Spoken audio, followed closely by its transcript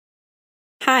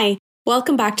Hi,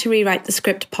 welcome back to Rewrite the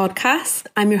Script podcast.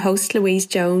 I'm your host, Louise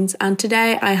Jones, and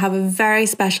today I have a very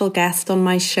special guest on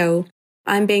my show.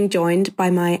 I'm being joined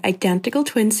by my identical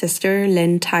twin sister,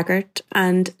 Lynn Taggart,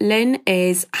 and Lynn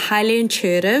is highly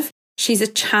intuitive. She's a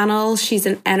channel, she's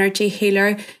an energy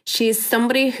healer. She is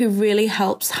somebody who really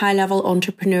helps high-level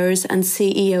entrepreneurs and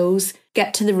CEOs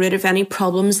get to the root of any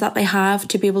problems that they have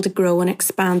to be able to grow and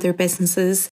expand their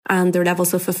businesses and their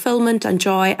levels of fulfillment and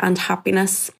joy and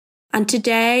happiness. And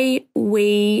today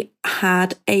we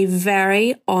had a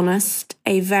very honest,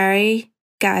 a very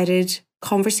guided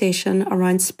conversation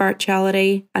around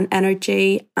spirituality and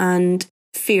energy and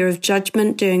fear of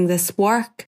judgment doing this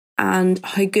work and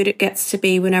how good it gets to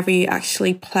be whenever you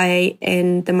actually play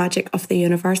in the magic of the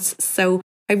universe. So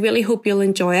I really hope you'll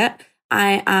enjoy it.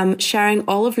 I am sharing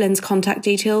all of Lynn's contact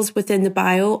details within the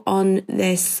bio on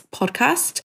this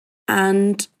podcast,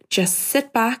 and just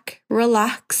sit back,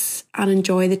 relax, and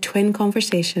enjoy the twin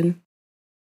conversation.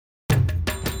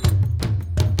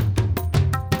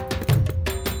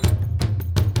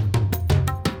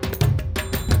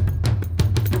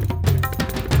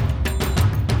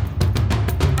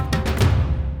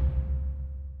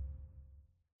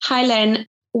 Hi, Lynn.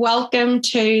 Welcome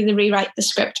to the Rewrite the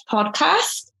Script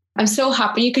podcast. I'm so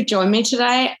happy you could join me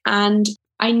today. And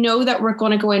I know that we're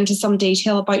going to go into some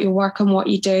detail about your work and what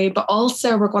you do, but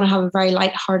also we're going to have a very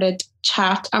light-hearted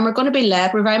chat. And we're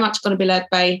very much going to be led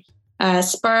by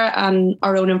spirit and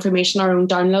our own information, our own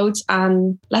downloads.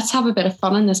 And let's have a bit of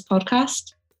fun in this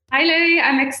podcast. Hi, Lou.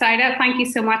 I'm excited. Thank you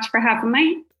so much for having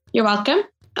me. You're welcome.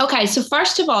 Okay, so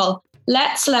first of all,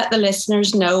 let's let the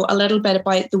listeners know a little bit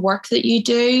about the work that you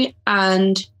do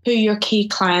and who your key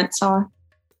clients are.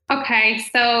 Okay,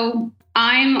 so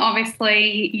I'm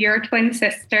obviously your twin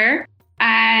sister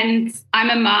and I'm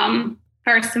a mum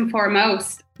first and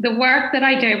foremost. The work that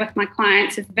I do with my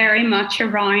clients is very much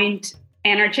around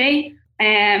energy,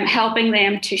 helping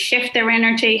them to shift their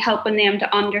energy, helping them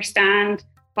to understand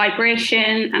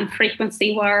vibration and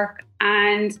frequency work,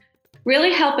 and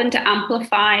really helping to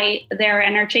amplify their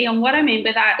energy. And what I mean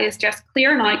by that is just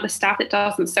clearing out the stuff that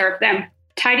doesn't serve them,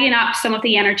 tidying up some of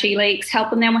the energy leaks,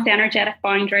 helping them with energetic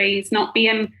boundaries, not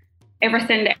being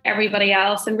everything to everybody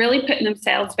else, and really putting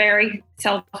themselves very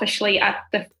selfishly at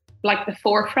the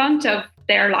forefront of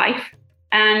their life.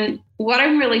 And what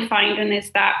I'm really finding is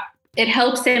that it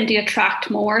helps them to attract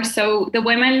more. So the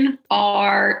women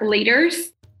are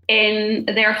leaders in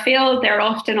their field. They're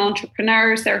often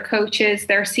entrepreneurs, they're coaches,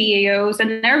 they're CEOs,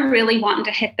 and they're really wanting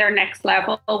to hit their next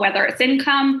level, whether it's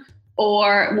income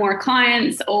or more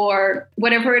clients or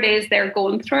whatever it is they're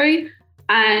going through.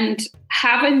 And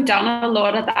having done a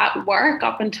lot of that work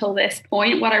up until this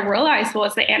point, what I realized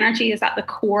was the energy is at the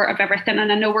core of everything.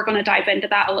 And I know we're going to dive into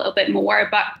that a little bit more,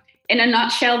 but in a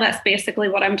nutshell, that's basically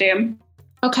what I'm doing.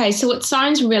 Okay, so it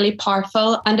sounds really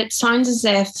powerful, and it sounds as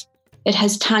if it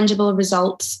has tangible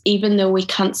results, even though we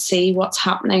can't see what's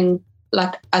happening.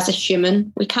 Like as a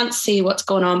human, we can't see what's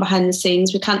going on behind the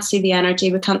scenes. We can't see the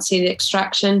energy. We can't see the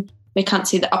extraction. We can't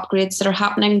see the upgrades that are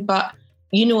happening, but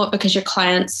you know it because your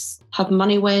clients have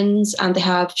money wins and they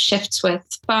have shifts with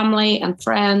family and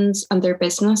friends and their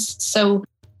business. So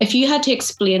if you had to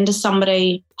explain to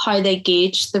somebody how they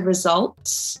gauge the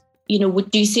results,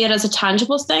 would you see it as a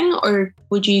tangible thing, or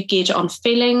would you gauge it on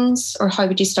feelings, or how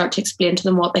would you start to explain to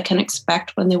them what they can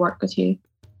expect when they work with you?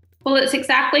 Well, it's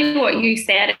exactly what you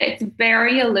said. It's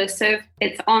very elusive.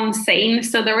 It's unseen.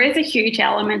 So there is a huge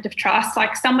element of trust.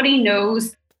 Like somebody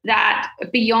knows that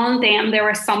beyond them, there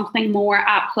is something more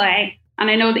at play. And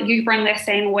I know that you bring this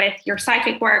in with your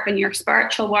psychic work and your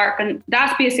spiritual work. And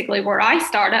that's basically where I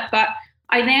started. But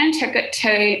I then took it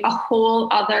to a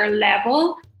whole other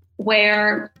level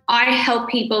where I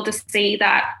help people to see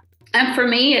that. And for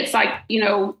me, it's like,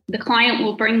 the client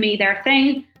will bring me their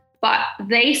thing, but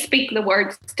they speak the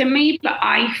words to me, but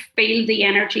I feel the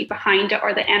energy behind it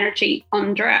or the energy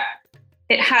under it.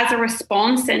 It has a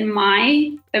response in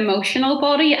my emotional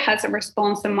body. It has a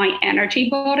response in my energy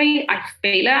body. I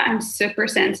feel it. I'm super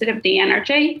sensitive to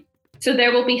energy. So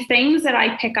there will be things that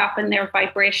I pick up in their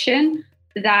vibration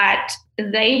that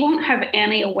they won't have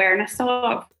any awareness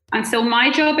of. And so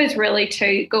my job is really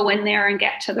to go in there and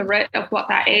get to the root of what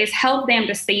that is, help them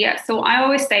to see it. So I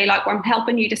always say, I'm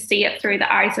helping you to see it through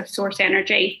the eyes of source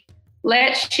energy.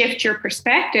 Let's shift your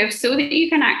perspective so that you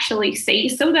can actually see,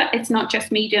 so that it's not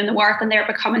just me doing the work and they're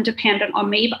becoming dependent on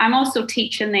me, but I'm also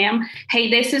teaching them,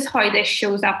 hey, this is how this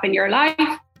shows up in your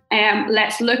life.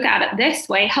 Let's look at it this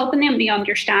way, helping them to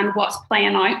understand what's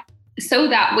playing out so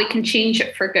that we can change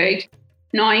it for good.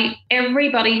 Now,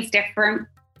 everybody's different.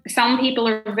 Some people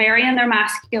are very in their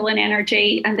masculine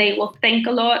energy and they will think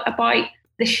a lot about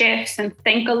the shifts and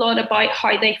think a lot about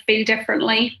how they feel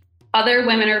differently. Other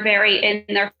women are very in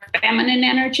their feminine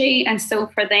energy. And so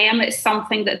for them, it's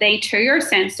something that they too are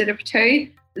sensitive to.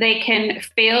 They can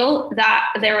feel that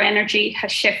their energy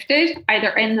has shifted either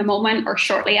in the moment or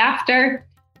shortly after.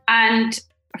 And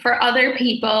for other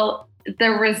people,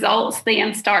 the results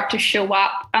then start to show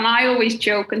up. And I always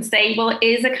joke and say, well, it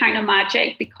is a kind of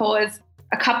magic, because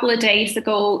a couple of days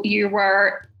ago you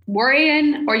were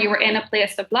worrying, or you were in a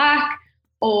place of lack,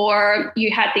 or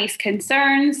you had these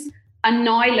concerns. And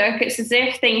now look, it's as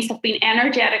if things have been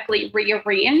energetically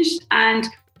rearranged, and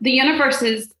the universe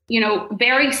is,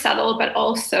 very subtle, but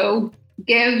also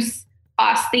gives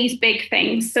us these big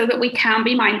things so that we can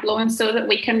be mind blown, so that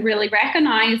we can really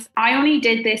recognize, I only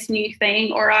did this new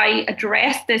thing, or I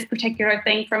addressed this particular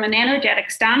thing from an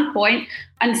energetic standpoint,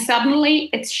 and suddenly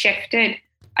it's shifted.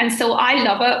 And so I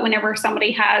love it whenever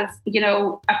somebody has,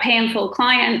 a painful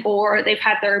client, or they've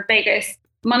had their biggest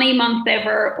money month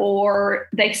ever, or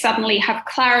they suddenly have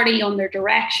clarity on their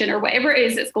direction, or whatever it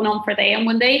is that's going on for them.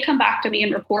 When they come back to me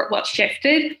and report what's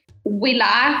shifted, we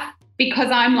laugh,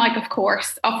 because I'm like, of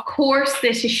course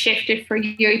this has shifted for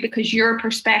you, because your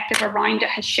perspective around it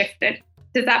has shifted.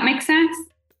 Does that make sense?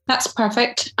 That's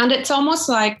perfect. And it's almost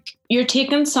like you're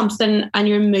taking something and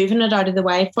you're moving it out of the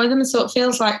way for them. So it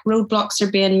feels like roadblocks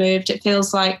are being moved. It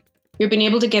feels like you're being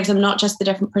able to give them not just the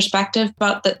different perspective,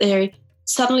 but that they're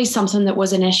suddenly something that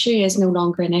was an issue is no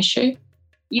longer an issue.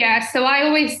 Yeah, so I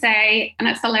always say, and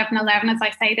it's 11:11 as I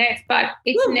say this, but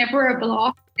it's never a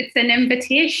block, it's an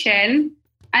invitation.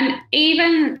 And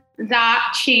even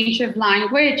that change of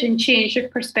language and change of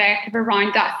perspective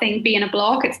around that thing being a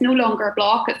block, it's no longer a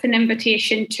block, it's an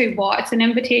invitation to what? It's an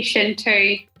invitation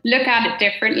to look at it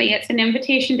differently. It's an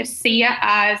invitation to see it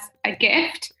as a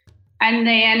gift. And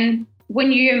then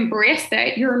when you embrace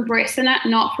it, you're embracing it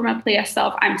not from a place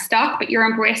of I'm stuck, but you're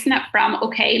embracing it from,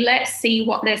 okay, let's see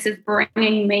what this is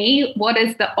bringing me. What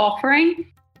is the offering?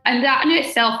 And that in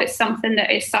itself is something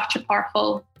that is such a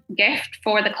powerful gift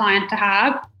for the client to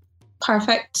have.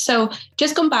 Perfect. So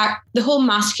just going back, the whole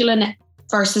masculine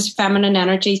versus feminine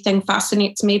energy thing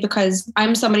fascinates me, because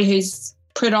I'm somebody who's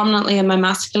predominantly in my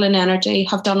masculine energy,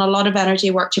 have done a lot of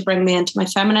energy work to bring me into my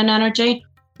feminine energy.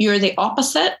 You're the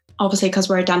opposite, obviously, because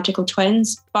we're identical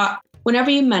twins. But whenever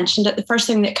you mentioned it, the first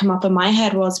thing that came up in my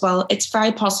head was, well, it's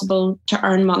very possible to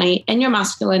earn money in your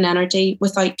masculine energy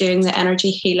without doing the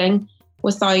energy healing,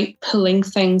 without pulling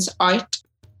things out.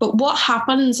 But what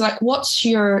happens, like, what's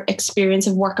your experience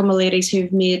of working with ladies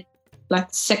who've made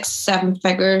like 6-7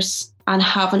 figures and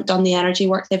haven't done the energy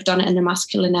work? They've done it in their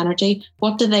masculine energy.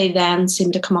 What do they then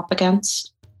seem to come up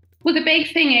against? Well, the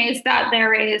big thing is that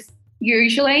there is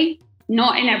usually,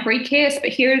 not in every case,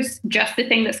 but here's just the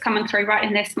thing that's coming through right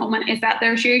in this moment, is that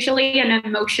there's usually an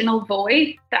emotional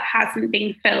void that hasn't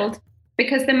been filled,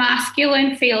 because the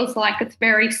masculine feels like it's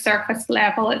very surface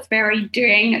level, it's very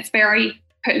doing, it's very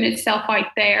putting itself out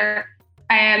there.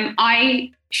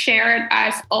 I share it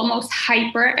as almost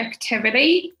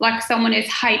hyperactivity, like someone is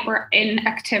hyper in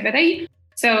activity.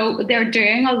 So they're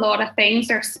doing a lot of things,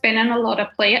 they're spinning a lot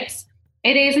of plates.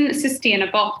 It isn't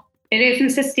sustainable. It isn't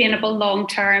sustainable long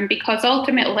term, because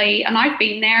ultimately, and I've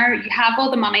been there, you have all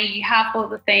the money, you have all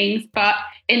the things, but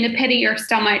in the pit of your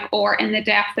stomach or in the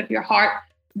depth of your heart,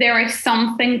 there is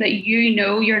something that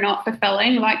you're not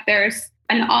fulfilling. Like there's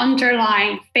an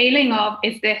underlying feeling of,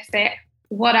 is this it?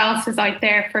 What else is out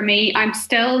there for me? I'm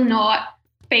still not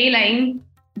feeling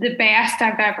the best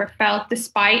I've ever felt,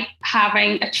 despite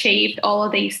having achieved all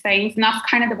of these things. And that's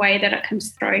kind of the way that it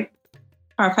comes through.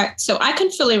 Perfect. So I can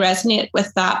fully resonate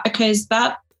with that, because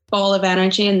that ball of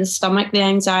energy in the stomach, the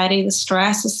anxiety, the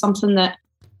stress is something that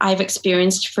I've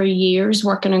experienced for years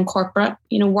working in corporate,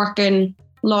 working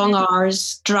long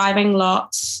hours, driving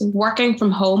lots, working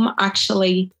from home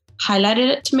actually highlighted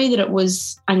it to me that it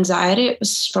was anxiety, it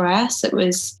was stress, it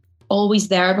was always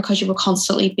there because you were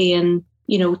constantly being,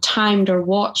 timed or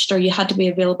watched, or you had to be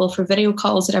available for video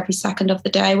calls at every second of the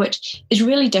day, which is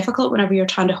really difficult whenever you're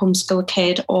trying to homeschool a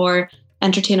kid or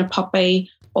entertain a puppy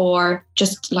or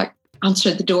just like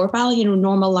answer the doorbell,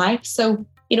 normal life. So,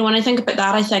 when I think about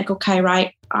that, I think, okay,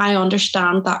 right, I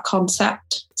understand that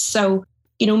concept. So,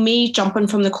 me jumping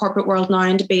from the corporate world now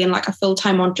into being like a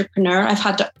full-time entrepreneur, I've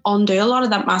had to undo a lot of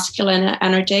that masculine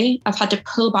energy. I've had to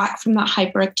pull back from that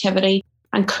hyperactivity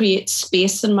and create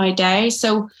space in my day.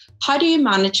 So how do you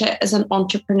manage it as an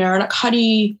entrepreneur? Like, how do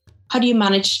you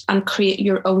manage and create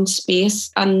your own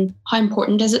space? And how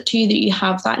important is it to you that you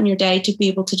have that in your day to be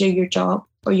able to do your job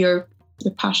or your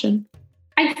passion?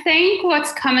 I think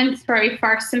what's coming through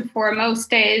first and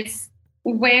foremost is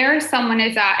where someone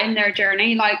is at in their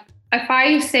journey. Like, if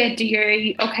I said to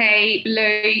you, okay,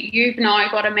 Lou, you've now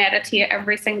got to meditate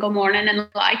every single morning in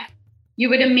life, you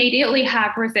would immediately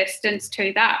have resistance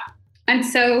to that. And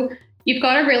so you've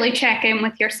got to really check in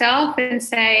with yourself and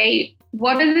say,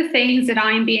 what are the things that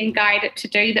I'm being guided to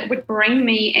do that would bring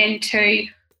me into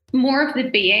more of the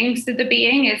being? So the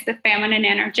being is the feminine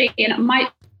energy, and it might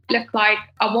look like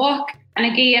a walk. And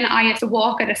again, I used to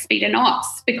walk at a speed of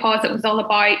knots because it was all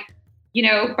about,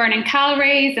 burning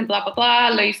calories and blah, blah, blah,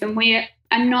 losing weight.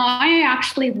 And now I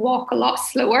actually walk a lot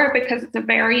slower because it's a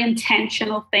very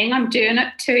intentional thing. I'm doing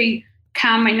it to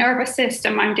calm my nervous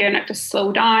system. I'm doing it to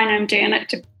slow down. I'm doing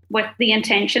it with the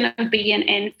intention of being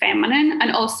in feminine,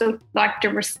 and also like to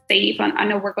receive. And I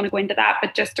know we're going to go into that,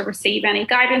 but just to receive any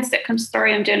guidance that comes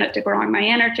through. I'm doing it to ground my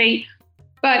energy.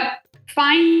 But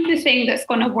find the thing that's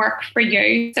going to work for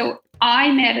you. So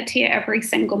I meditate every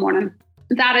single morning.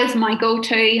 That is my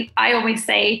go-to. I always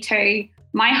say to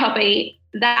my hubby,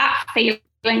 that feeling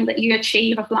that you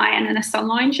achieve of lying in a sun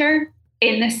lounger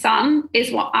in the sun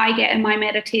is what I get in my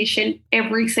meditation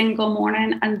every single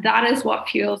morning. And that is what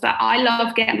fuels that. I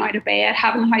love getting out of bed,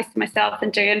 having the house to myself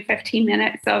and doing 15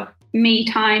 minutes of me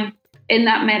time in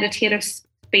that meditative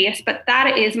space. But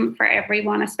that isn't for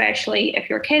everyone, especially if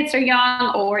your kids are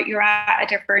young or you're at a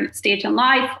different stage in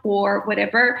life or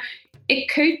whatever. It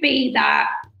could be that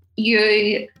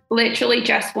you literally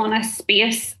just want to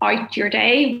space out your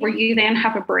day where you then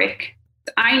have a break.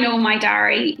 I know my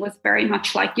diary was very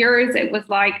much like yours. It was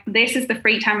like, this is the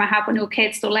free time I have with no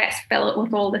kids, so let's fill it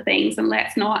with all the things and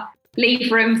let's not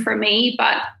leave room for me.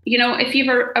 But, if you've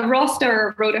a roster or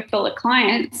a rota full of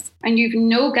clients and you've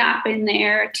no gap in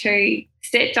there to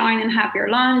sit down and have your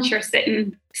lunch or sit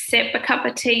and sip a cup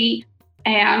of tea,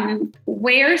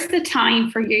 where's the time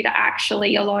for you to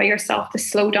actually allow yourself to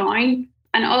slow down?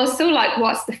 And also, like,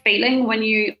 what's the feeling when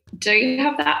you do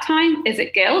have that time? Is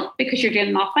it guilt because you're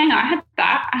doing nothing? I had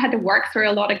that. I had to work through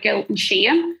a lot of guilt and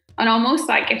shame. And almost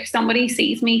like if somebody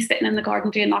sees me sitting in the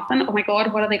garden doing nothing, oh my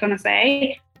God, what are they going to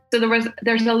say? So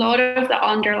there's a lot of the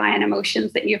underlying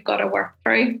emotions that you've got to work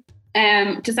through.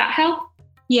 Does that help?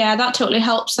 Yeah, that totally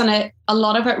helps. And a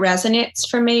lot of it resonates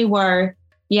for me where,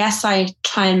 yes, I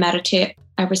try and meditate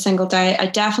every single day. I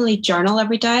definitely journal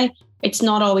every day. It's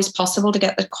not always possible to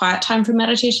get the quiet time for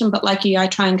meditation, but like you, I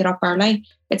try and get up early.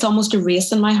 It's almost a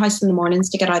race in my house in the mornings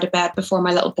to get out of bed before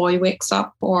my little boy wakes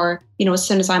up or, as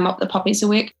soon as I'm up, the puppy's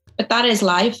awake. But that is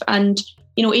life. And,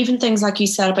 even things like you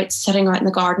said about sitting out in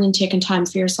the garden and taking time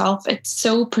for yourself, it's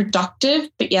so productive,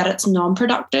 but yet it's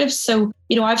non-productive. So,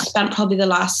 I've spent probably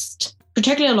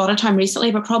particularly a lot of time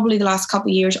recently, but probably the last couple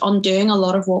of years undoing a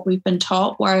lot of what we've been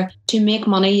taught, where to make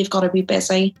money, you've got to be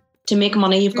busy. To make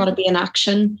money, you've got to be in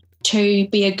action. To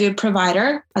be a good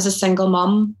provider as a single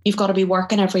mum, you've got to be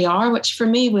working every hour, which for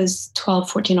me was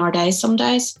 12, 14-hour days some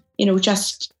days,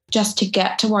 just to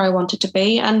get to where I wanted to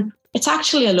be. And it's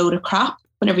actually a load of crap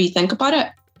whenever you think about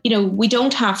it. We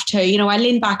don't have to, I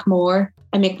lean back more,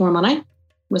 I make more money.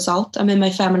 Result, I'm in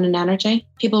my feminine energy.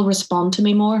 People respond to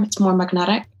me more. It's more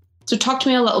magnetic. So talk to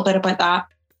me a little bit about that.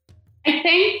 I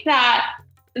think that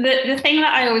the thing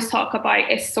that I always talk about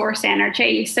is source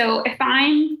energy. So if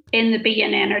I'm in the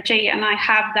being energy and I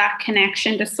have that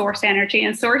connection to source energy,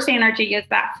 and source energy is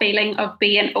that feeling of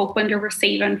being open to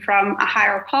receiving from a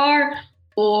higher power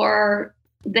or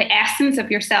the essence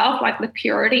of yourself, like the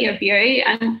purity of you.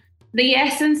 And the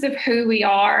essence of who we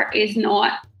are is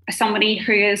not somebody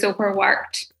who is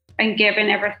overworked and giving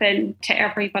everything to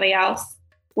everybody else.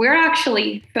 We're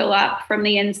actually full up from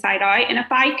the inside out. And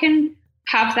if I can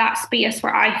have that space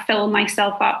where I fill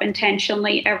myself up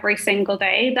intentionally every single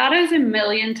day, that is a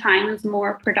million times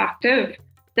more productive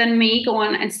than me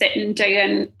going and sitting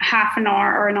doing half an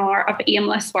hour or an hour of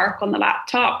aimless work on the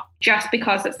laptop just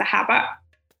because it's a habit.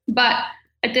 But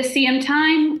at the same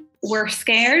time, we're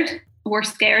scared. We're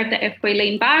scared that if we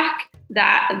lean back,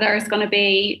 that there's going to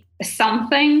be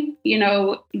something,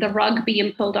 the rug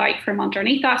being pulled out from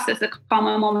underneath us is a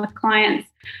common one with clients.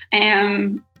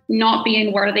 Not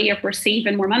being worthy of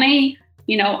receiving more money.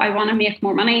 I want to make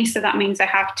more money, so that means I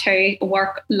have to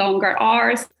work longer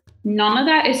hours. None of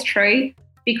that is true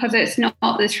because it's not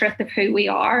the truth of who we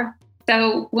are.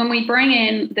 So when we bring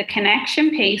in the connection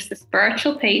piece, the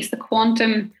spiritual piece, the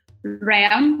quantum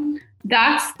realm,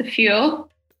 that's the fuel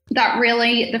that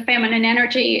really the feminine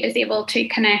energy is able to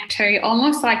connect to,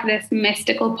 almost like this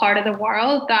mystical part of the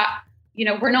world that,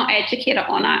 we're not educated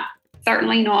on it,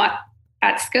 certainly not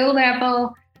at school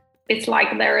level. It's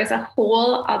like there is a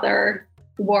whole other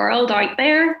world out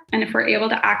there. And if we're able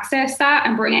to access that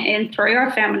and bring it in through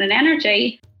our feminine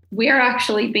energy, we're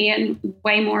actually being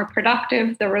way more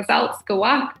productive. The results go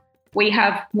up. We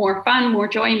have more fun, more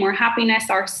joy, more happiness.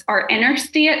 Our inner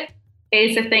state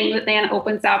is the thing that then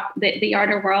opens up the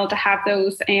outer world to have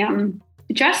those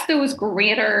just those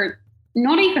greater,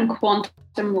 not even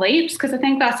quantum leaps, because I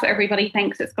think that's what everybody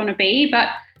thinks it's going to be, but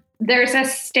there's a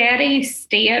steady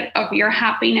state of your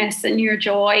happiness and your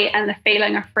joy and the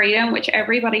feeling of freedom, which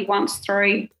everybody wants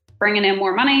through bringing in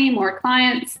more money, more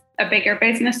clients, a bigger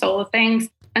business, all the things.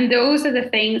 And those are the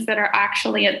things that are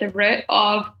actually at the root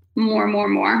of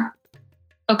more.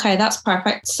 Okay, that's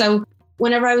perfect. So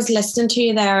whenever I was listening to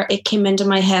you there, it came into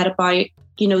my head about,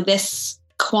 this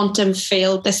quantum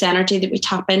field, this energy that we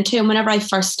tap into. And whenever I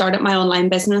first started my online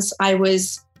business, I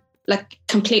was like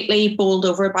completely bowled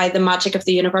over by the magic of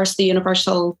the universe, the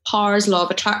universal powers, law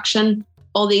of attraction,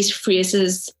 all these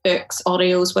phrases, books,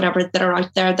 audios, whatever that are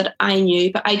out there that I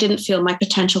knew, but I didn't feel my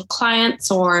potential clients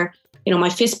or, my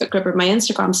Facebook group or my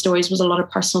Instagram stories was a lot of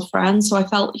personal friends. So I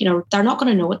felt, they're not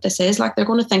going to know what this is. Like, they're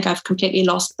going to think I've completely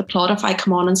lost the plot if I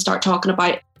come on and start talking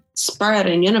about spirit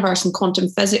and universe and quantum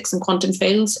physics and quantum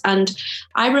fields. And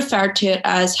I referred to it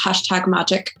as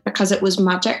 #magic because it was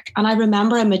magic. And I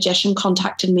remember a magician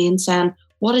contacted me and saying,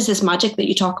 "What is this magic that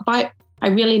you talk about? I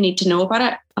really need to know about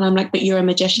it." And I'm like, "But you're a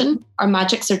magician. Our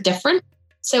magics are different."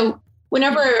 So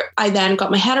whenever I then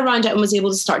got my head around it and was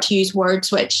able to start to use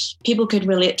words which people could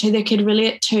relate to, they could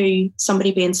relate to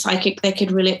somebody being psychic, they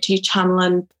could relate to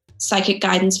channeling psychic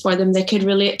guidance for them, they could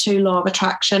relate to law of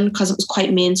attraction because it was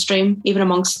quite mainstream, even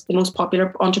amongst the most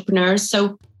popular entrepreneurs.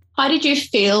 So how did you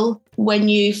feel when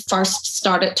you first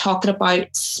started talking about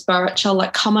spiritual,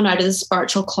 like coming out of the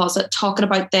spiritual closet, talking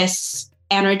about this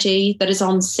energy that is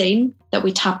unseen that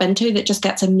we tap into that just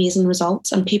gets amazing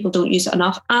results and people don't use it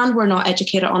enough and we're not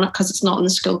educated on it because it's not in the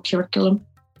school curriculum?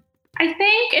 I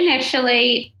think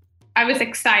initially I was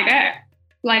excited.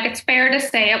 Like, it's fair to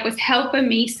say it was helping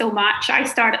me so much. I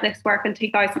started this work in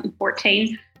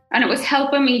 2014 and it was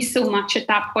helping me so much at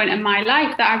that point in my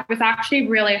life that I was actually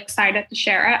really excited to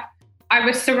share it. I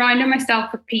was surrounding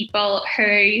myself with people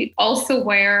who also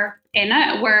were in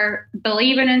it, were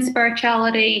believing in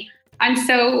spirituality. And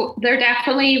so there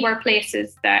definitely were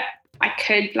places that I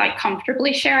could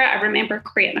comfortably share it. I remember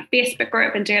creating a Facebook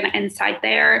group and doing it inside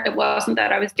there. It wasn't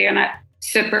that I was doing it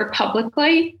super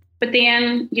publicly. But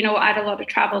then, I had a lot of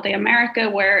travel to America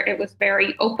where it was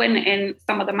very open in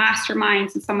some of the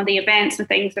masterminds and some of the events and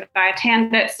things that I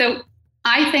attended. So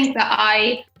I think that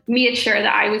I made sure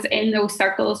that I was in those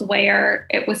circles where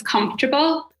it was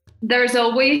comfortable. There's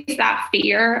always that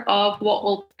fear of what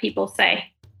will people say.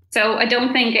 So I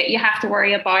don't think you have to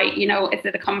worry about, is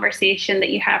it a conversation that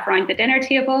you have around the dinner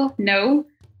table? No.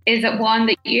 Is it one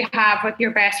that you have with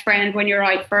your best friend when you're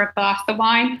out for a glass of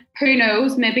wine? Who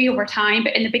knows, maybe over time.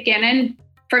 But in the beginning,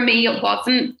 for me, it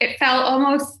wasn't. It felt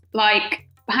almost like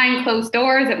behind closed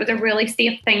doors. It was a really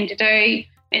safe thing to do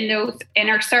in those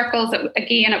inner circles.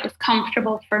 It was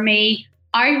comfortable for me.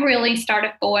 I really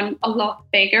started going a lot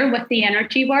bigger with the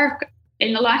energy work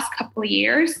in the last couple of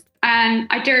years. And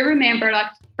I do remember,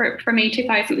 for me,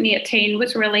 2018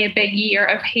 was really a big year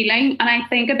of healing. And I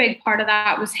think a big part of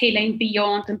that was healing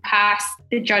beyond and past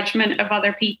the judgment of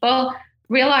other people,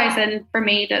 realizing for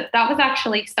me that was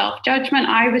actually self-judgment.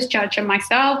 I was judging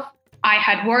myself. I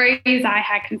had worries, I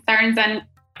had concerns, and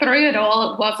through it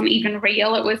all, it wasn't even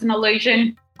real. It was an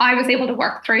illusion. I was able to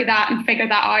work through that and figure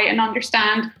that out and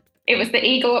understand it was the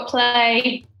ego at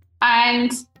play.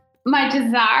 And my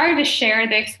desire to share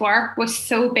this work was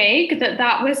so big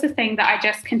that was the thing that I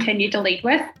just continued to lead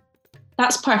with.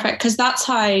 That's perfect, because that's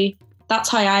how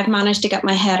I've managed to get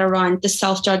my head around the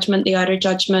self-judgment, the outer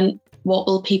judgment. What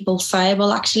will people say?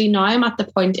 Well, actually now I'm at the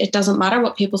point, it doesn't matter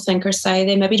what people think or say.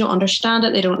 They maybe don't understand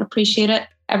it. They don't appreciate it.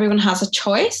 Everyone has a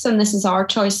choice and this is our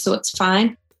choice, so it's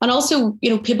fine. And also,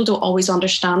 people don't always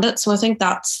understand it. So I think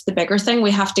that's the bigger thing.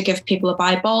 We have to give people a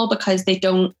Bible because they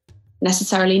don't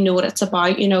necessarily know what it's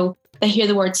about. They hear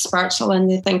the word spiritual and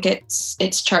they think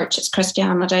it's church, it's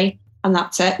Christianity, and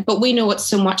that's it. But we know it's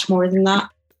so much more than that,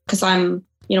 because I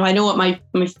know what my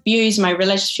views, my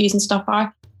religious views and stuff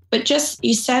are. But just,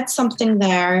 you said something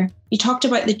there. You talked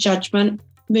about the judgment,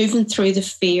 moving through the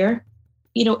fear.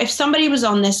 If somebody was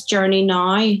on this journey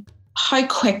now, how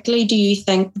quickly do you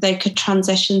think they could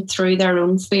transition through their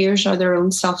own fears or their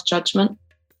own self-judgment?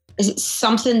 Is it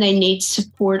something they need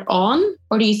support on?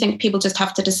 Or do you think people just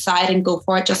have to decide and go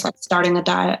for it, just like starting a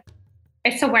diet?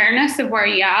 It's awareness of where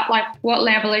you're at. Like, what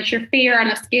level is your fear on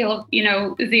a scale of,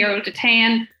 0 to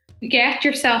 10? Get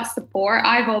yourself support.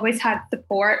 I've always had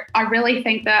support. I really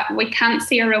think that we can't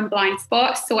see our own blind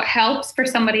spots. So it helps for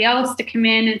somebody else to come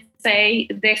in and say,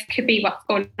 this could be what's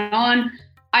going on.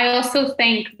 I also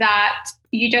think that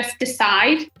you just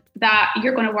decide that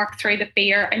you're going to work through the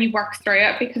fear and you work through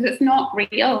it because it's not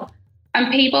real.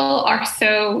 And people are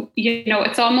so,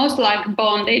 it's almost like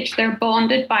bondage. They're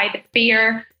bonded by the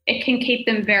fear. It can keep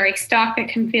them very stuck. It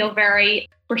can feel very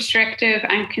restrictive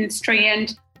and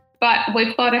constrained. But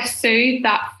we've got to soothe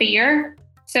that fear.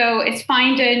 So it's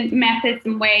finding methods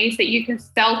and ways that you can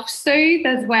self-soothe,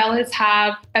 as well as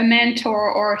have a mentor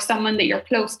or someone that you're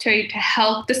close to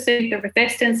help to soothe the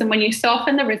resistance. And when you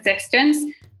soften the resistance,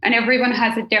 and everyone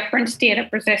has a different state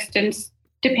of resistance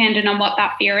depending on what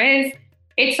that fear is,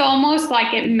 it's almost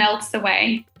like it melts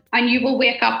away. And you will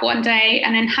wake up one day,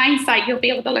 and in hindsight, you'll be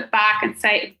able to look back and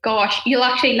say, gosh, you'll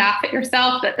actually laugh at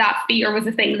yourself that fear was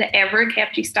the thing that ever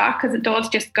kept you stuck, because it does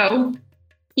just go.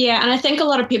 Yeah, and I think a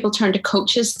lot of people turn to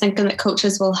coaches thinking that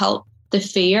coaches will help the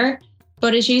fear.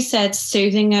 But as you said,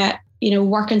 soothing it,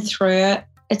 working through it,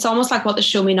 it's almost like what the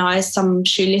Show Me Now is, some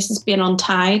shoelaces being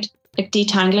untied, like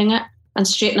detangling it and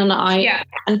straightening it out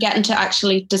and getting to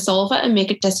actually dissolve it and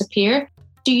make it disappear.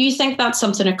 Do you think that's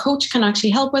something a coach can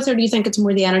actually help with, or do you think it's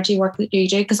more the energy work that you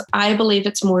do? Because I believe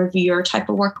it's more of your type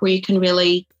of work where you can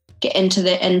really get into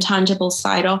the intangible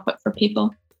side of it for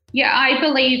people. Yeah, I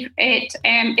believe it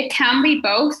can be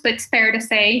both. It's fair to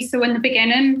say. So in the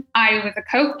beginning, I was a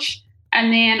coach,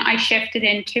 and then I shifted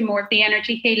into more of the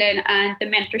energy healing and the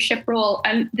mentorship role.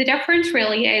 And the difference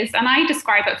really is, and I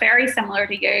describe it very similar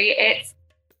to you, it's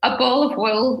a ball of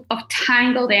wool of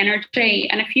tangled energy.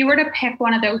 And if you were to pick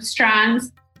one of those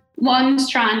strands, one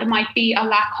strand might be a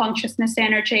lack consciousness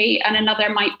energy, and another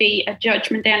might be a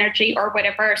judgment energy or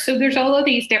whatever. So there's all of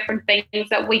these different things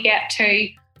that we get to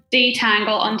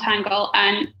detangle, untangle,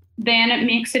 and then it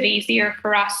makes it easier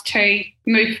for us to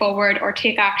move forward or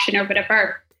take action or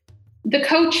whatever. The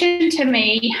coaching to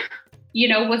me,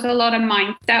 was a lot of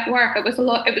mindset work. It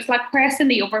was like pressing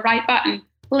the override button.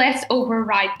 Let's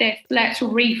override this. Let's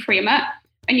reframe it.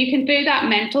 And you can do that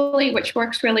mentally, which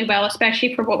works really well,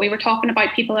 especially for what we were talking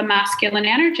about, people in masculine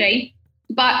energy.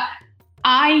 But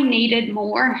I needed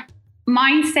more.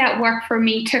 Mindset work for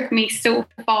me took me so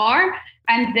far.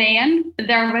 And then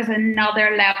there was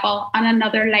another level and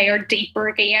another layer deeper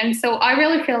again. So I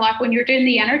really feel like when you're doing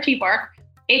the energy work,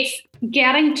 it's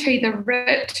getting to the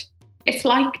root. It's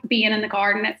like being in the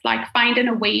garden. It's like finding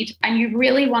a weed, and you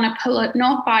really want to pull it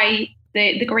not by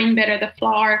the green bit of the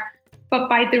flower, but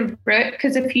by the root,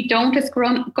 because if you don't, it's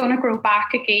going to grow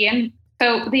back again.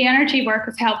 So the energy work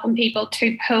is helping people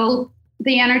to pull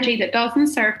the energy that doesn't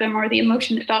serve them or the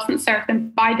emotion that doesn't serve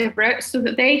them by the root, so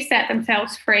that they set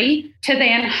themselves free to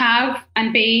then have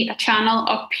and be a channel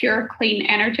of pure, clean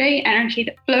energy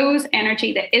that flows,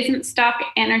 energy that isn't stuck,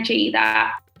 energy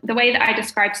that, the way that I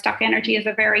describe stuck energy is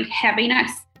a very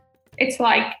heaviness. It's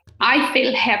like I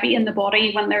feel heavy in the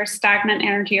body when there's stagnant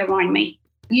energy around me.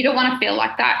 You don't want to feel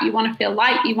like that. You want to feel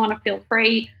light. You want to feel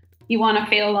free. You want to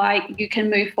feel like you can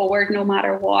move forward no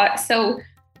matter what. So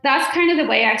that's kind of the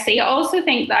way I see it. I also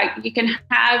think that you can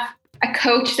have a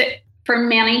coach that for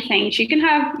many things. You can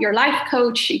have your life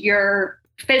coach, your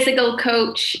physical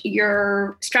coach,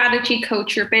 your strategy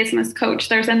coach, your business coach.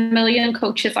 There's a million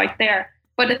coaches out there.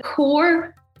 But the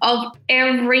core of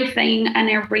everything and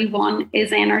everyone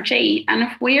is energy. And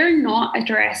if we're not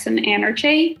addressing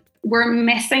energy, we're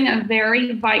missing a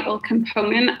very vital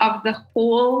component of the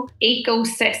whole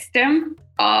ecosystem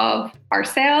of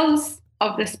ourselves,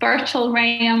 of the spiritual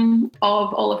realm,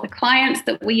 of all of the clients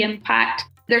that we impact.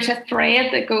 There's a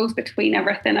thread that goes between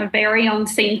everything, a very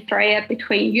unseen thread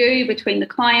between you, between the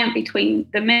client, between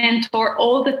the mentor,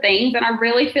 all the things. And I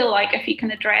really feel like if you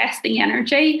can address the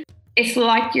energy, it's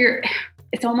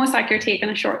almost like you're taking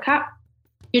a shortcut.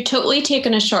 You're totally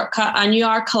taking a shortcut, and you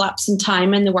are collapsing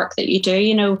time in the work that you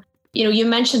do. You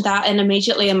mentioned that, and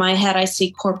immediately in my head, I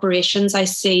see corporations, I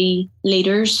see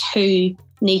leaders who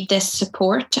need this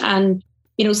support. And,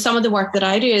 some of the work that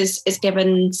I do is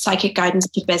giving psychic guidance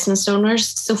to business owners.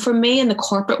 So for me in the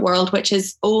corporate world, which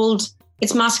is old,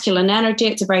 it's masculine energy.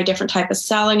 It's a very different type of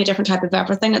selling, a different type of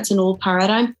everything. It's an old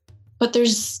paradigm, but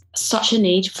there's such a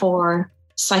need for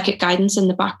psychic guidance in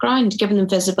the background, giving them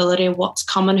visibility of what's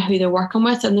coming, who they're working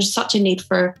with. And there's such a need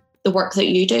for the work that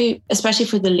you do, especially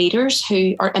for the leaders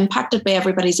who are impacted by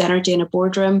everybody's energy in a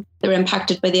boardroom. They're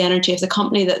impacted by the energy of the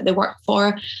company that they work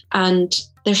for, and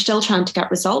they're still trying to get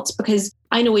results. Because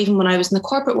I know even when I was in the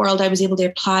corporate world, I was able to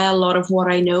apply a lot of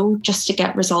what I know just to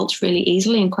get results really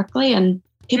easily and quickly, and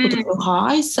people don't know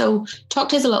how. So talk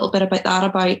to us a little bit about that,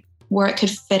 about where it could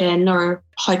fit in or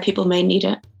how people may need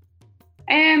it.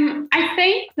 I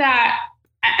think that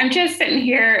I'm just sitting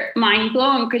here mind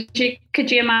blown. Could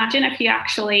you imagine if you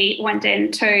actually went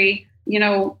into,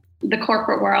 the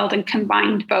corporate world and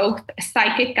combined both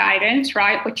psychic guidance,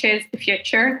 right, which is the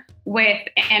future, with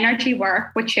energy work,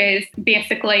 which is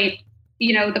basically,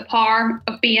 the power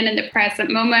of being in the present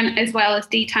moment, as well as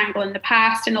detangling the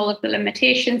past and all of the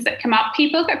limitations that come up.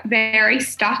 People get very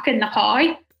stuck in the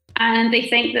how, and they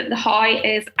think that the how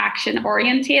is action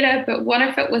orientated. But what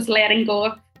if it was letting go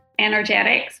of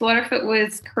energetics? What if it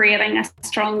was creating a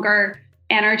stronger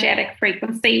energetic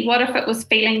frequency? What if it was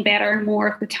feeling better more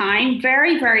of the time?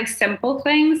 Very, very simple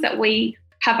things that we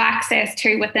have access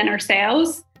to within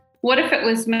ourselves. What if it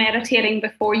was meditating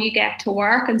before you get to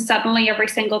work and suddenly every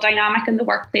single dynamic in the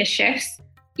workplace shifts?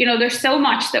 There's so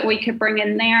much that we could bring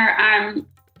in there.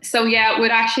 So yeah, it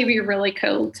would actually be really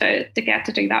cool to get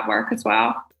to do that work as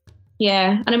well.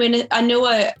 Yeah. And I mean, I know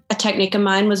a technique of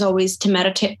mine was always to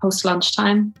meditate post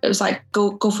lunchtime. It was like,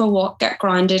 go for a walk, get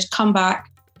grounded, come back,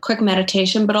 quick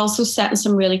meditation, but also setting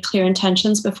some really clear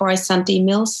intentions before I sent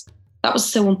emails. That was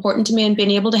so important to me, and being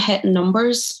able to hit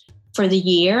numbers for the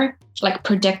year, like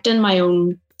predicting my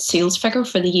own sales figure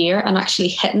for the year and actually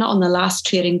hitting it on the last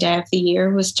trading day of the year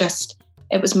was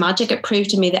it was magic. It proved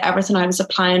to me that everything I was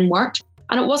applying worked.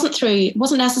 And it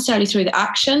wasn't necessarily through the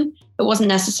action. It wasn't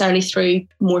necessarily through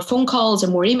more phone calls or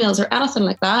more emails or anything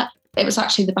like that. It was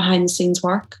actually the behind the scenes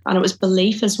work, and it was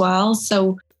belief as well.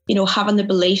 So, having the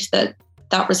belief that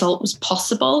that result was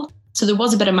possible. So there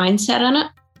was a bit of mindset in it,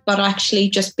 but actually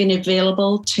just being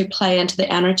available to play into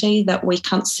the energy that we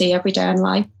can't see every day in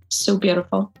life. So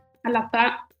beautiful. I love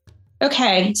that.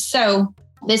 Okay, so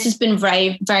this has been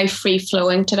very, very free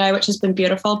flowing today, which has been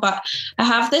beautiful. But I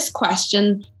have this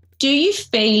question. Do you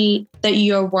feel that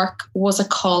your work was a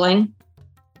calling?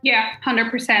 Yeah,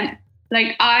 100%.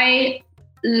 Like, I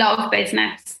love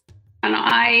business, and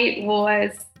I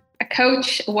was a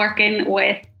coach working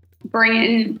with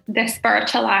bringing the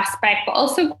spiritual aspect, but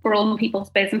also growing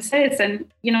people's businesses.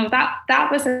 And, that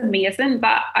was amazing.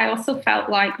 But I also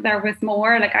felt like there was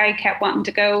more. Like, I kept wanting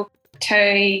to go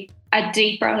to a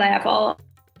deeper level.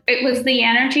 It was the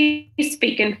energy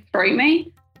speaking through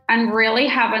me and really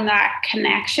having that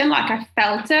connection. Like, I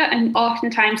felt it, and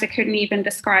oftentimes I couldn't even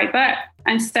describe it.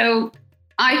 And so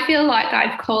I feel like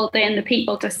I've called in the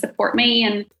people to support me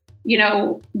and,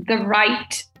 the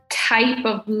right type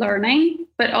of learning,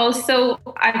 but also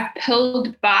I've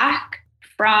pulled back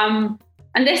from,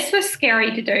 and this was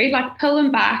scary to do, like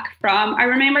pulling back from, I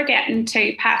remember getting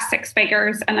to past 6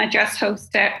 figures, and I just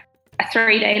hosted a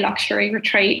 3-day luxury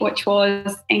retreat, which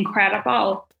was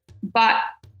incredible. But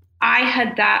I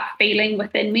had that feeling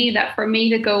within me that for me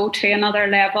to go to another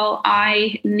level,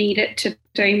 I needed to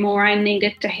do more. I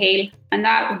needed to heal. And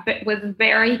that was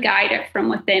very guided from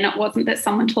within. It wasn't that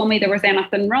someone told me there was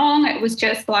anything wrong. It was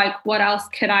just like, what else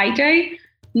could I do?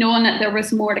 Knowing that there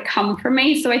was more to come for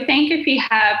me. So I think if you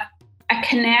have a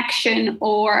connection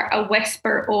or a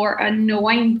whisper or a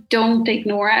knowing, don't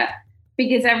ignore it.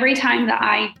 Because every time that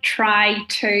I try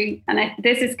to, and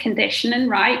this is conditioning,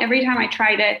 right? Every time I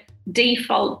try to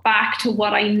default back to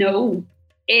what I know,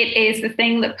 it is the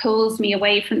thing that pulls me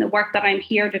away from the work that I'm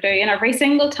here to do. And every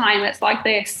single time it's like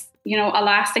this,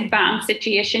 elastic band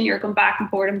situation. You're going back and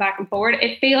forward and back and forward.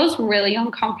 It feels really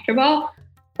uncomfortable,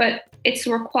 but it's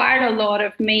required a lot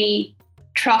of me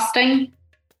trusting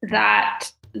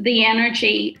that the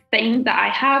energy thing that I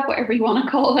have, whatever you want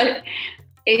to call it,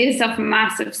 is of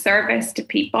massive service to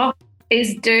people,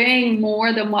 is doing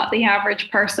more than what the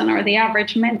average person or the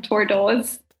average mentor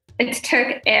does. It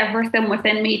took everything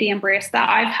within me to embrace that.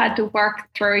 I've had to work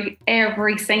through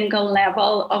every single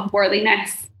level of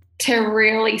worthiness to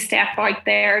really step out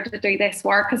there to do this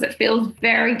work, because it feels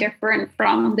very different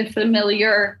from the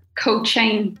familiar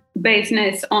coaching,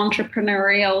 business,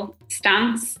 entrepreneurial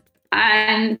stance.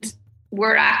 And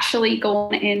we're actually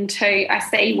going into, I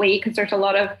say we, because there's a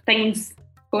lot of things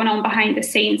going on behind the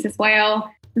scenes as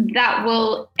well, that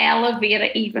will elevate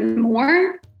it even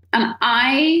more. And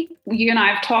you and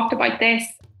I have talked about this.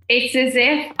 It's as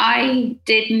if I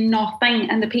did nothing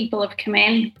and the people have come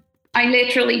in. I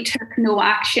literally took no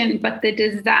action, but the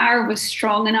desire was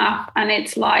strong enough. And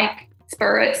it's like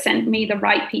Spirit sent me the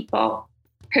right people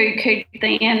who could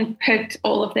then put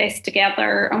all of this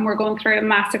together. And we're going through a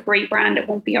massive rebrand. It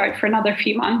won't be out for another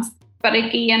few months. But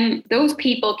again, those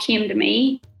people came to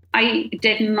me. I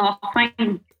did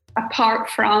nothing apart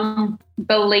from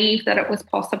believe that it was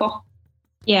possible.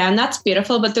 Yeah, and that's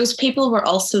beautiful. But those people were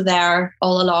also there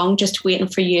all along, just waiting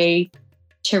for you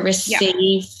to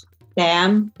receive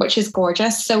them, which is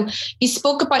gorgeous. So you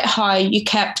spoke about how you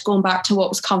kept going back to what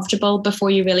was comfortable before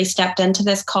you really stepped into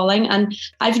this calling. And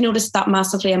I've noticed that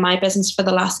massively in my business for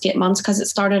the last 8 months, because it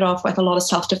started off with a lot of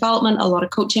self-development, a lot of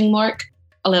coaching work,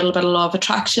 a little bit of law of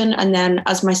attraction. And then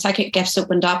as my psychic gifts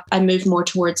opened up, I moved more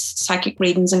towards psychic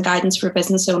readings and guidance for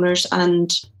business owners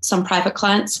and some private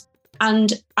clients.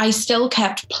 And I still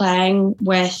kept playing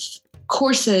with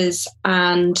courses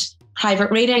and private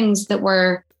readings that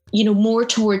were, more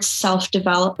towards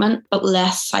self-development, but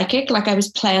less psychic. Like I was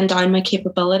playing down my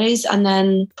capabilities. And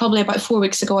then probably about 4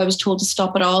 weeks ago, I was told to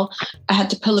stop it all. I had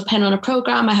to pull a pin on a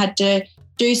program. I had to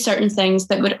do certain things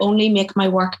that would only make my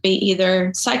work be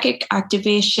either psychic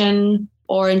activation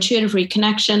or intuitive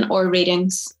reconnection or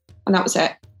readings. And that was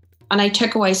it. And I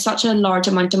took away such a large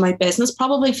amount of my business,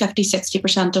 probably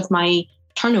 50-60% of my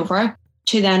turnover,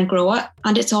 to then grow it.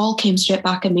 And it all came straight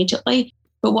back immediately.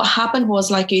 But what happened was,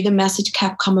 like you, the message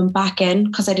kept coming back in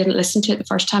because I didn't listen to it the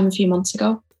first time a few months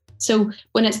ago. So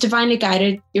when it's divinely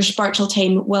guided, your spiritual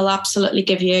team will absolutely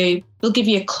give you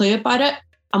a clue about it.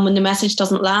 And when the message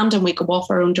doesn't land and we go off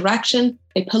our own direction,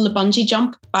 they pull the bungee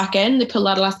jump back in, they pull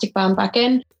that elastic band back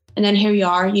in. And then here you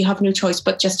are, you have no choice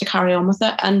but just to carry on with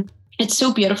it. And it's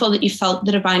so beautiful that you felt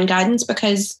the divine guidance,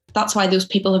 because that's why those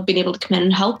people have been able to come in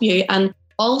and help you. And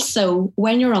also,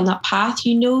 when you're on that path,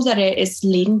 you know that it is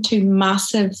leading to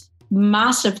massive,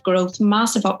 massive growth,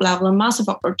 massive up-leveling, massive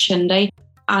opportunity,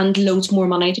 and loads more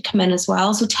money to come in as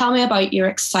well. So tell me about your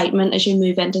excitement as you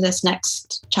move into this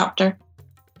next chapter.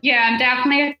 Yeah, I'm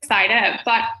definitely excited.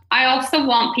 But I also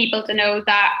want people to know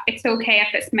that it's okay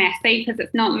if it's messy, because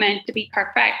it's not meant to be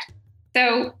perfect.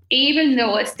 So even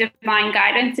though it's divine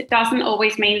guidance, it doesn't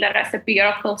always mean that it's a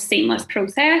beautiful, seamless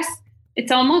process.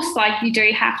 It's almost like you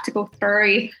do have to go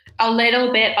through a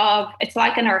little bit of, it's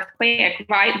like an earthquake,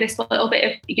 right? This little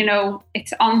bit of,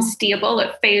 it's unstable.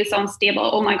 It feels unstable.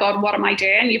 Oh my God, what am I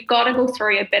doing? You've got to go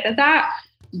through a bit of that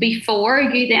before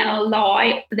you then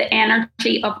allow the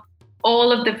energy of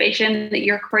all of the vision that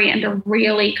you're creating to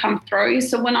really come through.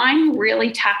 So when I'm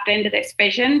really tapped into this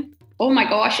vision, oh my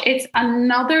gosh, it's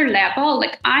another level.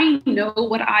 Like I know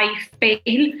what I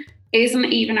feel isn't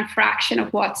even a fraction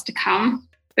of what's to come.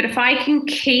 But if I can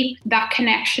keep that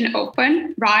connection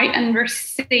open, right, and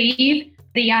receive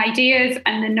the ideas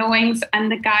and the knowings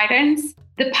and the guidance,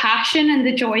 the passion and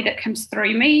the joy that comes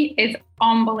through me is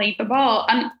unbelievable.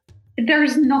 And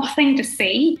there's nothing to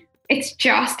see. It's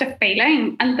just a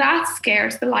feeling. And that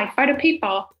scares the life out of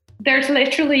people. There's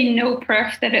literally no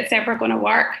proof that it's ever going to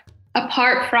work,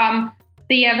 apart from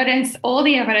the evidence, all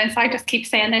the evidence, I just keep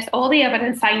saying this, all the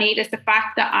evidence I need is the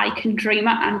fact that I can dream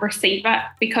it and receive it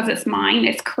because it's mine.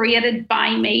 It's created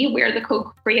by me. We're the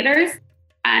co-creators.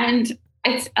 And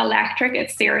it's electric.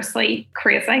 It's seriously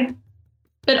crazy.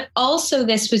 But also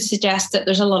this would suggest that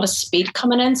there's a lot of speed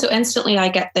coming in. So instantly I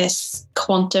get this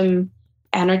quantum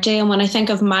energy. And when I think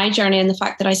of my journey and the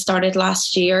fact that I started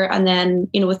last year and then,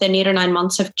 within 8 or 9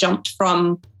 months have jumped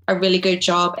from a really good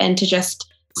job into just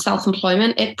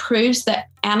self-employment, it proves that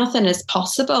anything is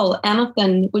possible.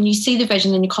 Anything, when you see the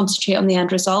vision and you concentrate on the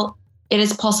end result, it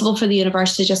is possible for the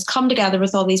universe to just come together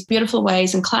with all these beautiful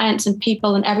ways and clients and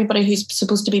people and everybody who's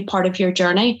supposed to be part of your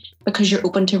journey, because you're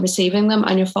open to receiving them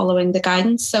and you're following the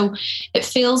guidance. So it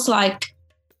feels like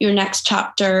your next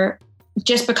chapter,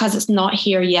 just because it's not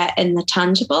here yet in the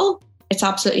tangible, it's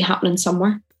absolutely happening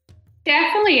somewhere.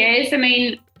 Definitely is. I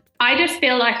mean, I just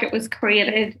feel like it was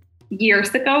created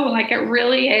years ago. Like it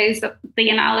really is the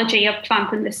analogy of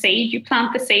planting the seed. You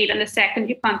plant the seed, and the second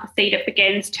you plant the seed, it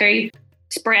begins to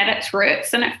spread its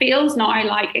roots. And it feels now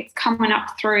like it's coming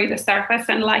up through the surface.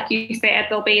 And like you said,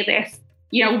 there'll be this,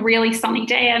 really sunny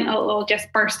day and it'll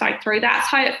just burst out through. That's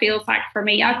how it feels like for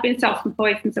me. I've been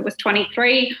self-employed since I was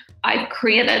 23. I've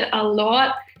created a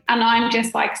lot. And I'm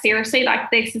just like, seriously, like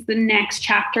this is the next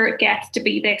chapter. It gets to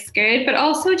be this good. But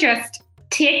also just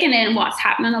taking in what's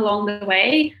happening along the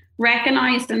way,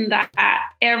 recognizing that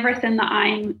everything that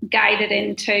I'm guided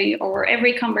into, or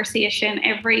every conversation,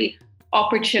 every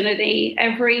opportunity,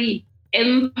 every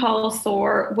impulse,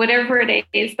 or whatever it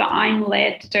is that I'm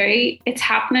led to do, it's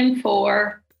happening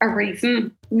for a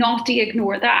reason, not to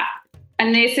ignore that.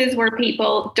 And this is where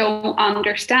people don't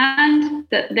understand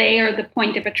that they are the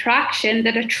point of attraction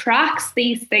that attracts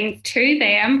these things to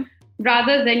them,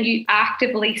 rather than you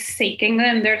actively seeking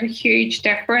them. There's a huge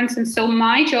difference. And so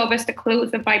my job is to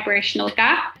close the vibrational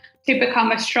gap, to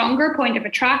become a stronger point of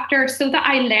attractor, so that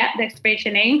I let this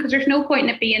vision in, because there's no point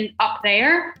in it being up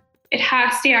there. It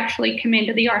has to actually come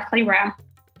into the earthly realm.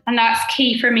 And that's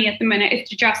key for me at the minute, is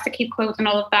to keep closing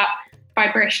all of that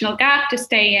vibrational gap, to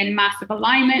stay in massive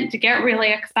alignment, to get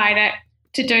really excited,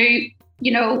 to do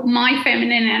my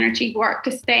feminine energy work,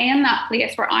 to stay in that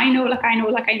place where I know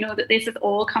that this is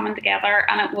all coming together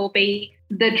and it will be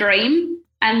the dream.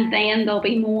 And then there'll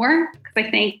be more. Because I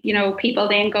think, people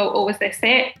then go, oh, is this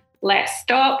it? Let's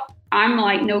stop. I'm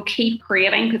like, no, keep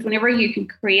creating. Because whenever you can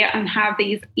create and have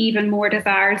these even more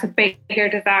desires, bigger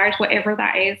desires, whatever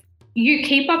that is, you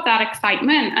keep up that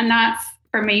excitement. And that's,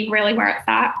 for me, really where it's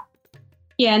at.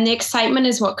 Yeah, and the excitement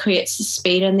is what creates the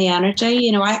speed and the energy.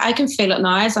 You know, I can feel it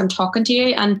now as I'm talking to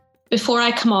you. And before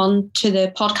I come on to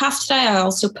the podcast today, I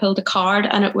also pulled a card,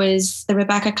 and it was the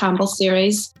Rebecca Campbell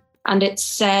series. And it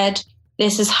said,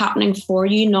 this is happening for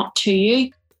you, not to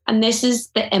you. And this is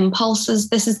the impulses.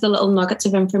 This is the little nuggets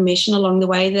of information along the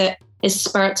way that is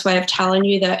Spirit's way of telling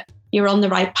you that you're on the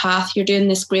right path. You're doing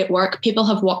this great work. People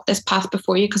have walked this path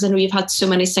before you, because I know you've had so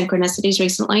many synchronicities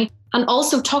recently. And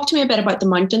also talk to me a bit about the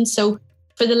mountains. So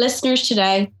for the listeners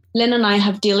today, Lynn and I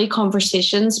have daily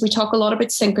conversations. We talk a lot about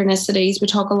synchronicities. We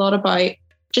talk a lot about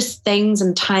just things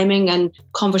and timing and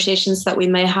conversations that we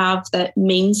may have that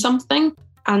mean something.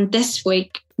 And this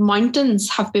week, mountains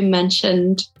have been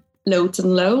mentioned loads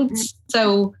and loads.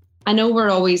 So I know we're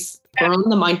on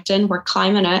the mountain, we're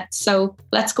climbing it. So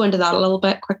let's go into that a little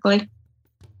bit quickly.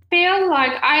 I feel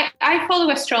like I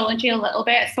follow astrology a little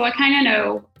bit, so I kind of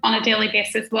know on a daily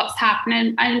basis what's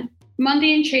happening. And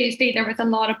Monday and Tuesday, there was a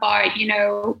lot about, you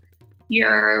know,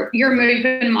 you're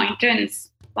moving mountains.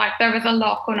 Like there was a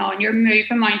lot going on. You're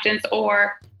moving mountains,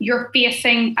 or you're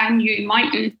facing a new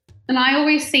mountain. And I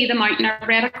always see the mountain. I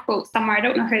read a quote somewhere, I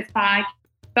don't know who's by,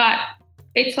 but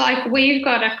it's like we've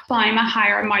got to climb a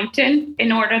higher mountain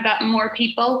in order that more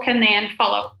people can then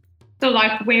follow. So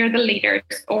like we're the leaders,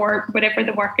 or whatever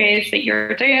the work is that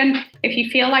you're doing. If you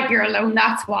feel like you're alone,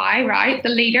 that's why, right? The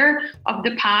leader of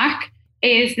the pack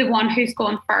is the one who's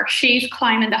going first. She's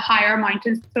climbing the higher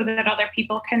mountains so that other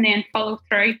people can then follow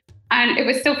through. And it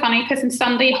was so funny because on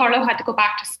Sunday, Harlow had to go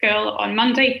back to school on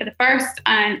Monday for the first,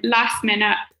 and last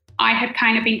minute, I had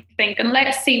kind of been thinking,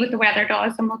 let's see what the weather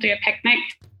does and we'll do a picnic.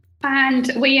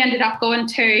 And we ended up going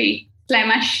to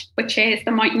Slemish, which is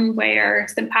the mountain where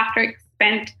St. Patrick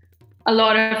spent a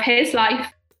lot of his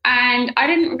life. And I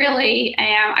didn't really,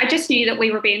 I just knew that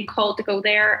we were being called to go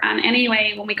there. And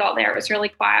anyway, when we got there, it was really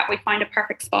quiet. We found a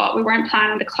perfect spot. We weren't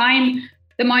planning to climb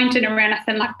the mountain or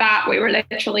anything like that. We were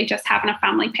literally just having a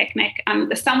family picnic.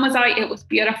 And the sun was out. It was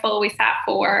beautiful. We sat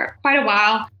for quite a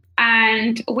while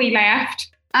and we left.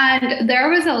 And there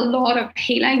was a lot of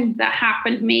healing that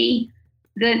happened to me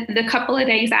the couple of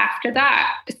days after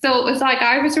that. So it was like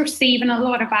I was receiving a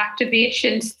lot of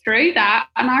activations through that.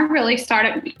 And I really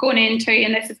started going into,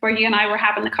 and this is where you and I were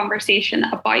having the conversation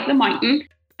about the mountain.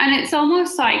 And it's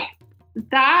almost like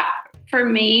that for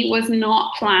me was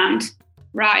not planned,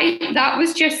 right? That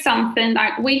was just something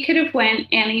that we could have went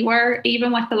anywhere,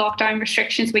 even with the lockdown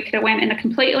restrictions, we could have went in a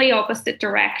completely opposite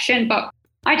direction. But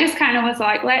I just kind of was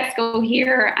like, let's go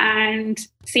here and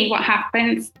see what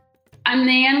happens. And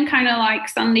then kind of like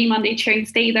Sunday, Monday,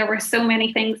 Tuesday, there were so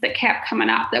many things that kept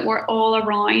coming up that were all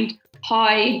around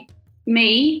how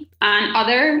me and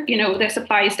other, you know, this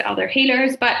applies to other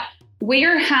healers, but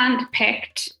we're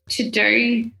handpicked to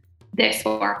do this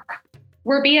work.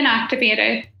 We're being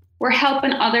activated. We're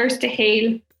helping others to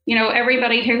heal. You know,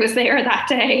 everybody who was there that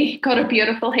day got a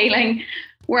beautiful healing.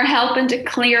 We're helping to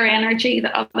clear energy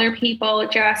that other people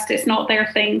just, it's not their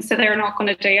thing, so they're not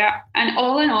going to do it. And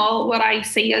all in all, what I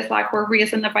see is like we're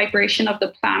raising the vibration of the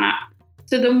planet.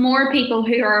 So the more people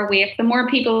who are awake, the more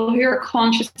people who are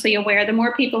consciously aware, the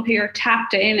more people who are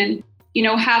tapped in and, you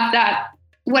know, have that,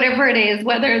 whatever it is,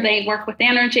 whether they work with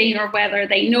energy or whether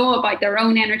they know about their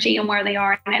own energy and where they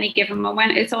are in any given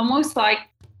moment, it's almost like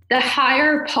the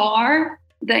higher power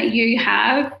that you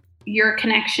have your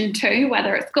connection to,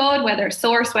 whether it's God, whether it's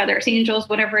source, whether it's angels,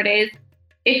 whatever it is,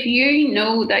 if you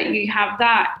know that you have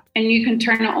that and you can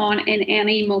turn it on in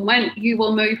any moment, you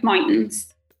will move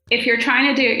mountains. If you're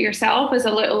trying to do it yourself as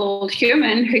a little old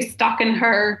human who's stuck in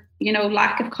her, you know,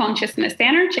 lack of consciousness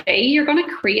energy, you're going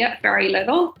to create very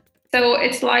little. So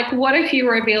it's like, what if you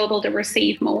were available to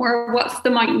receive more? What's the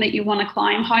mountain that you want to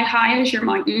climb? How high is your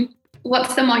mountain?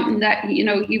 What's the mountain that, you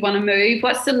know, you want to move?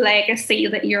 What's the legacy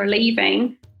that you're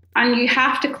leaving? And you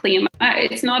have to claim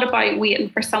it. It's not about waiting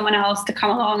for someone else to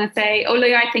come along and say, oh,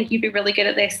 Lou, I think you'd be really good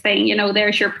at this thing. You know,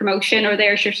 there's your promotion or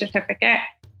there's your certificate.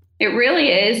 It really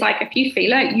is like, if you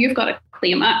feel it, you've got to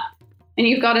claim it. And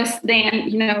you've got to then,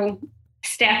 you know,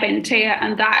 step into it.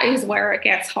 And that is where it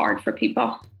gets hard for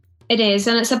people. It is.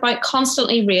 And it's about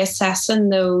constantly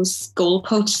reassessing those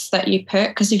goalposts that you put.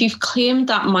 Because if you've claimed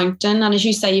that mountain, and as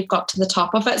you say, you've got to the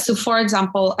top of it. So for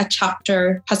example, a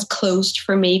chapter has closed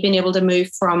for me, being able to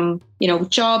move from, you know,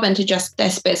 job into just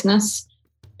this business.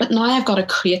 But now I've got to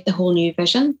create the whole new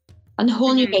vision. And the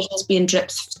whole new vision is being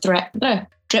drip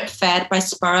fed by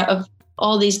Spirit of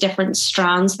all these different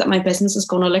strands that my business is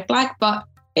going to look like. But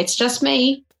it's just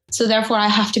me. So therefore I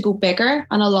have to go bigger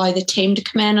and allow the team to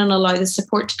come in and allow the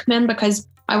support to come in, because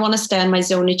I want to stay in my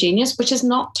zone of genius, which is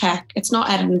not tech. It's not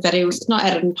editing videos. It's not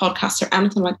editing podcasts or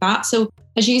anything like that. So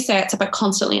as you say, it's about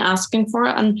constantly asking for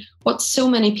it. And what so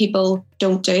many people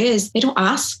don't do is they don't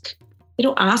ask. They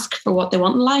don't ask for what they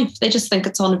want in life. They just think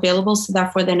it's unavailable. So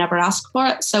therefore they never ask for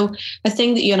it. So the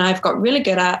thing that you and I have got really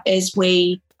good at is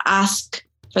we ask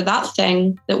for that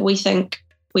thing that we think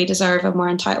we deserve and we're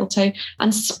entitled to.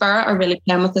 And Spirit are really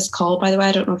playing with this call, by the way.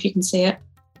 I don't know if you can see it.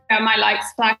 Yeah, my light's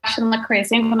flashing like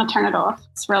crazy. I'm going to turn it off.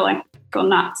 It's really going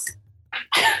nuts.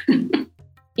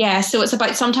 Yeah, so it's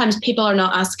about sometimes people are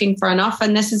not asking for enough.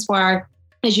 And this is where,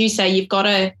 as you say, you've got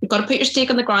to put your stake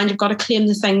on the ground. You've got to claim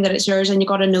the thing that it's yours, and you've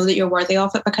got to know that you're worthy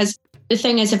of it. Because the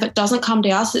thing is, if it doesn't come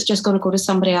to us, it's just going to go to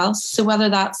somebody else. So whether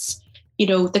that's, you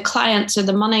know, the clients or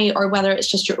the money, or whether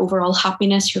it's just your overall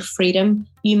happiness, your freedom,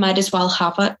 you might as well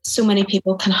have it. So many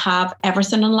people can have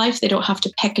everything in life. They don't have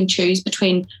to pick and choose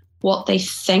between what they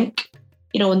think,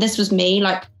 you know, and this was me.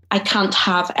 Like, I can't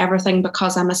have everything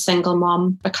because I'm a single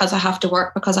mom, because I have to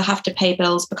work, because I have to pay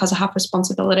bills, because I have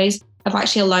responsibilities. I've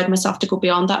actually allowed myself to go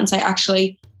beyond that and say,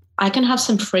 actually, I can have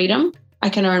some freedom. I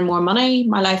can earn more money.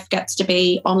 My life gets to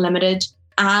be unlimited,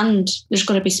 and there's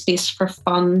going to be space for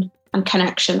fun and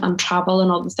connection and travel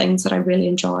and all the things that I really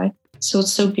enjoy. So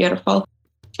it's so beautiful.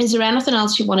 Is there anything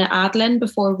else you want to add, Lynn,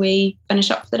 before we finish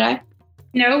up for the day?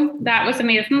 No, that was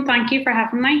amazing. Thank you for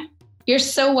having me. You're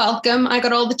so welcome. I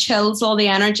got all the chills, all the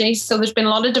energy. So there's been a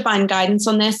lot of divine guidance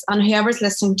on this, and whoever's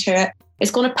listening to it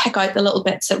is going to pick out the little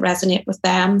bits that resonate with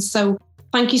them. So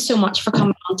thank you so much for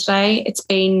coming on today. It's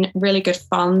been really good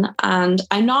fun, and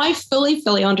I now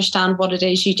fully understand what it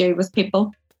is you do with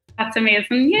people. That's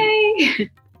amazing.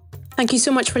 Yay! Thank you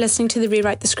so much for listening to the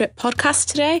Rewrite the Script podcast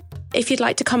today. If you'd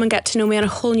like to come and get to know me on a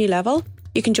whole new level,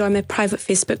 you can join my private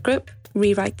Facebook group,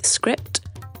 Rewrite the Script.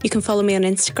 You can follow me on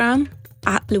Instagram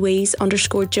at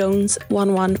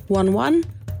Louise_Jones1111,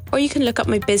 or you can look up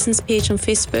my business page on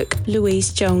Facebook,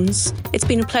 Louise Jones. It's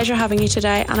been a pleasure having you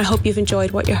today, and I hope you've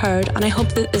enjoyed what you heard, and I hope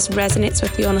that this resonates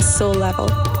with you on a soul level.